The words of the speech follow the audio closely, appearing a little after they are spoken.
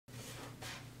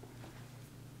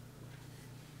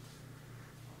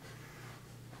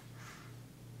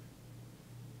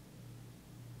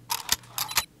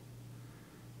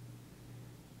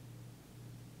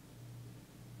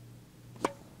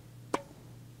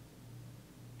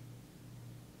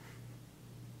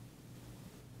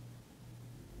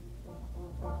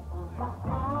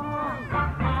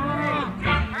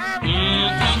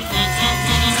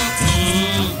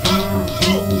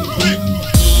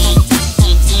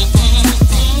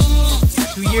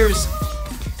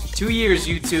2 years,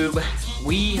 YouTube.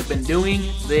 We have been doing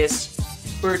this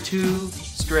for 2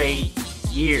 straight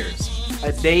years.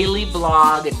 A daily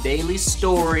vlog, a daily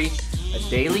story, a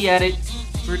daily edit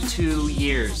for 2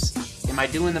 years. Am I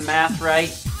doing the math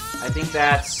right? I think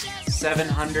that's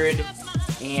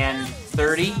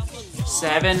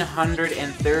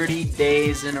 730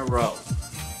 days in a row.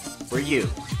 For you.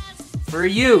 For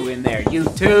you in there,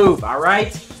 YouTube,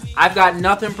 alright? I've got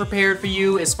nothing prepared for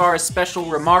you as far as special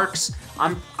remarks.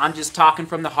 I'm just talking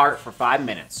from the heart for 5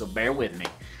 minutes, so bear with me.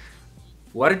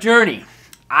 What a journey.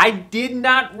 I did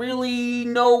not really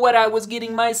know what I was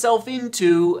getting myself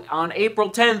into on April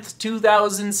 10th,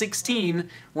 2016,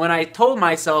 when I told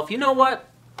myself, you know what?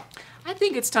 I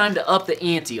think it's time to up the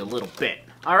ante a little bit.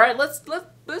 All right, let's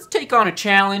take on a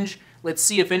challenge. Let's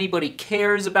see if anybody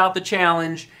cares about the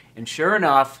challenge. And sure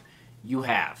enough, you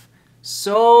have.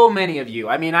 So many of you.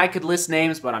 I mean, I could list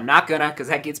names, but I'm not gonna, because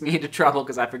that gets me into trouble,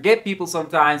 because I forget people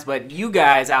sometimes. But you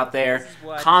guys out there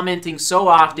commenting so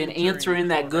often, answering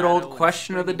that good old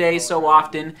question of the day so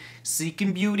often,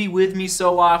 seeking beauty with me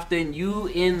so often, you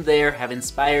in there have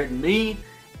inspired me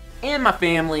and my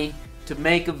family to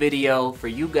make a video for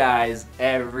you guys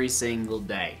every single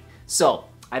day. So,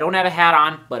 I don't have a hat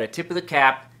on, but a tip of the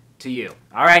cap to you.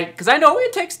 Alright? Because I know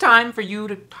it takes time for you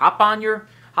to hop on your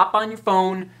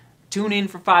phone, tune in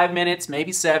for 5 minutes,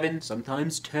 maybe 7,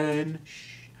 sometimes 10.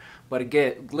 Shh. But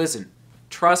again, listen,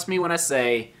 trust me when I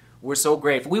say we're so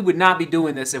grateful. We would not be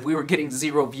doing this if we were getting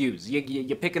 0 views.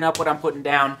 You're picking up what I'm putting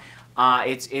down.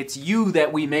 It's you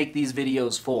that we make these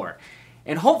videos for.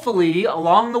 And hopefully,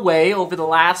 along the way, over the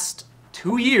last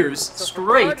 2 years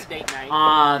straight,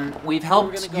 we've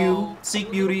helped you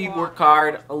seek beauty, work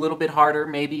hard, a little bit harder,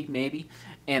 maybe,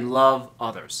 and love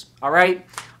others. All right?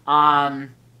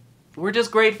 We're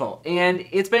just grateful, and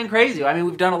it's been crazy. I mean,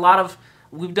 we've done a lot.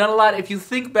 If you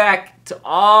think back to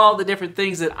all the different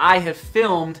things that I have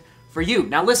filmed for you.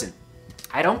 Now listen,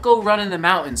 I don't go run in the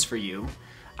mountains for you.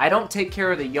 I don't take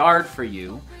care of the yard for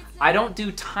you. I don't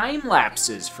do time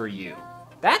lapses for you.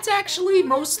 That's actually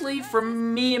mostly for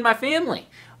me and my family.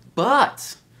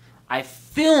 But I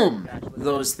film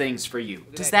those things for you.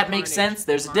 Does that make sense?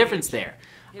 There's a difference there.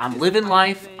 I'm living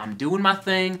life, I'm doing my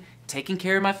thing, taking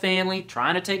care of my family,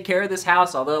 trying to take care of this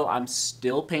house, although I'm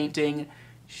still painting.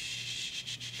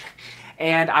 Shh.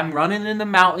 And I'm running in the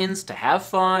mountains to have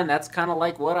fun. That's kind of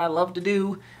like what I love to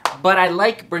do. But I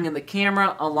like bringing the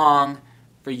camera along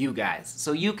for you guys,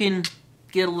 so you can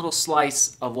get a little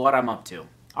slice of what I'm up to.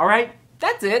 All right?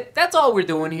 That's it. That's all we're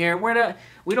doing here. We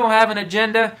don't have an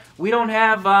agenda. We don't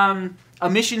have a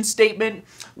mission statement.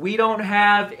 We don't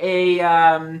have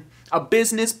a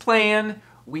business plan.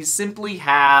 We simply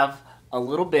have a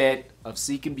little bit of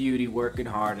seeking beauty, working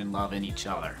hard, and loving each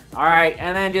other. All right,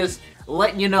 and then just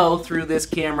letting you know through this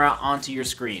camera onto your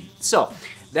screen. So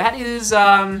that is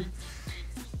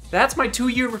that's my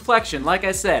 2-year reflection. Like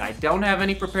I said, I don't have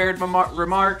any prepared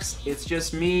remarks. It's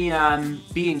just me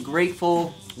being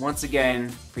grateful once again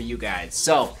for you guys.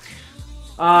 So,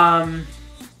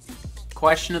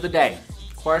 question of the day.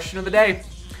 Question of the day.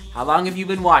 How long have you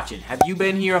been watching? Have you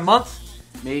been here a month?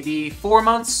 Maybe 4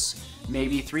 months?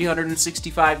 Maybe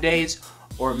 365 days?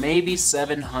 Or maybe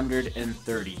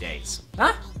 730 days?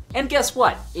 Huh? And guess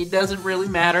what? It doesn't really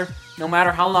matter. No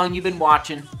matter how long you've been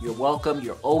watching, you're welcome.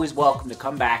 You're always welcome to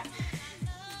come back.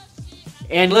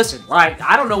 And listen, like,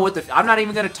 I don't know what I'm not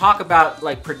even going to talk about,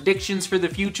 like, predictions for the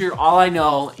future. All I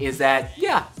know is that,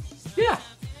 yeah,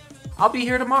 I'll be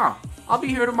here tomorrow. I'll be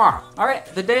here tomorrow. All right?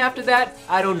 The day after that,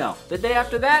 I don't know. The day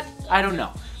after that, I don't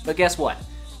know. But guess what?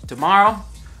 Tomorrow,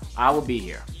 I will be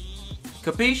here.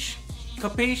 Capiche?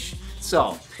 Capiche?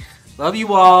 So, love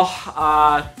you all.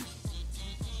 I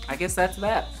guess that's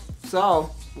that.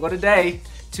 So, what a day.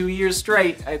 2 years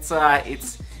straight. It's a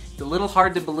little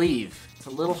hard to believe. It's a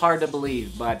little hard to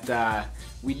believe, but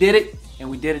we did it, and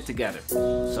we did it together.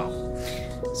 So,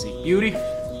 seek beauty,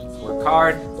 work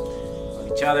hard, love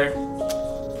each other,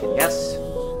 and yes,